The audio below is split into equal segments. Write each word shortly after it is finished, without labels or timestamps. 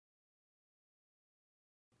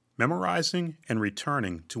Memorizing and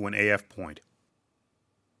returning to an AF point.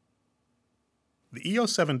 The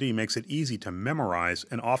EOS 7D makes it easy to memorize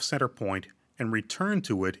an off-center point and return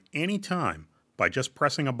to it anytime by just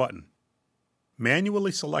pressing a button.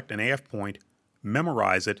 Manually select an AF point,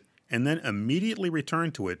 memorize it, and then immediately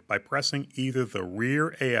return to it by pressing either the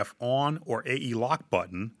rear AF on or AE lock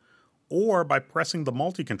button or by pressing the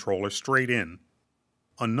multi-controller straight in.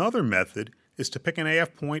 Another method is to pick an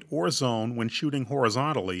AF point or zone when shooting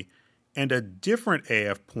horizontally and a different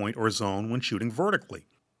AF point or zone when shooting vertically.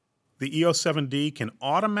 The EOS 7D can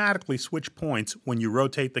automatically switch points when you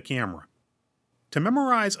rotate the camera. To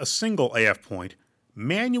memorize a single AF point,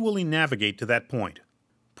 manually navigate to that point.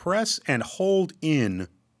 Press and hold in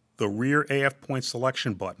the rear AF point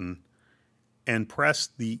selection button and press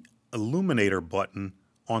the illuminator button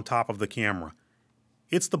on top of the camera.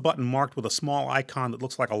 It's the button marked with a small icon that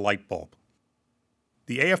looks like a light bulb.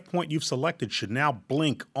 The AF point you've selected should now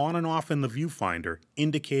blink on and off in the viewfinder,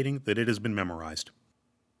 indicating that it has been memorized.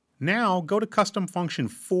 Now go to Custom Function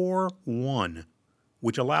 4.1,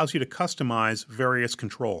 which allows you to customize various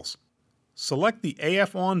controls. Select the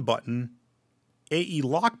AF on button, AE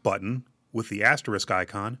lock button with the asterisk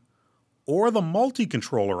icon, or the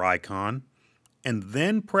multi-controller icon, and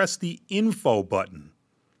then press the info button.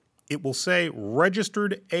 It will say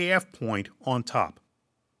registered AF point on top.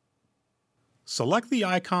 Select the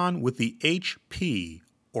icon with the HP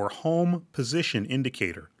or home position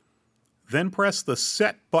indicator. Then press the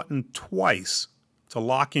set button twice to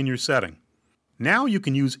lock in your setting. Now you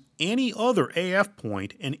can use any other AF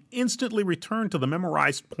point and instantly return to the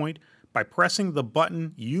memorized point by pressing the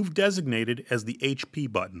button you've designated as the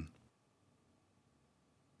HP button.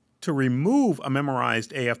 To remove a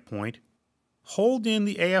memorized AF point, hold in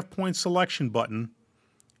the AF point selection button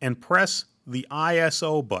and press the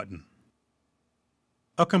ISO button.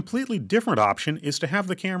 A completely different option is to have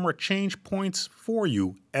the camera change points for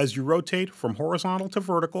you as you rotate from horizontal to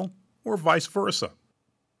vertical or vice versa.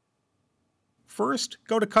 First,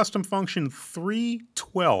 go to Custom Function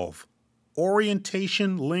 3.12,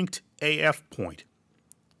 Orientation Linked AF Point.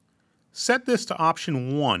 Set this to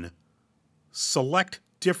Option 1, Select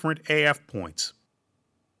Different AF Points.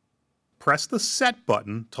 Press the Set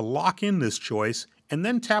button to lock in this choice and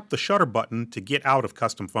then tap the Shutter button to get out of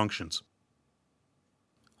Custom Functions.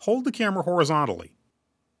 Hold the camera horizontally.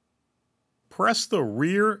 Press the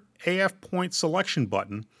rear AF point selection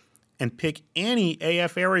button and pick any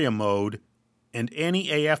AF area mode and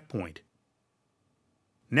any AF point.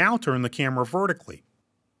 Now turn the camera vertically.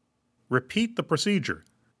 Repeat the procedure.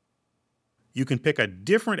 You can pick a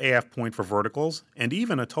different AF point for verticals and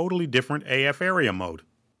even a totally different AF area mode.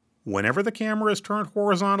 Whenever the camera is turned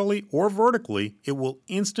horizontally or vertically, it will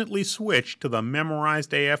instantly switch to the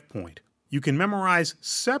memorized AF point. You can memorize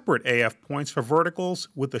separate AF points for verticals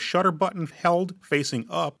with the shutter button held facing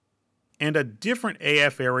up and a different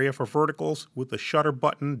AF area for verticals with the shutter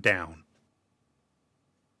button down.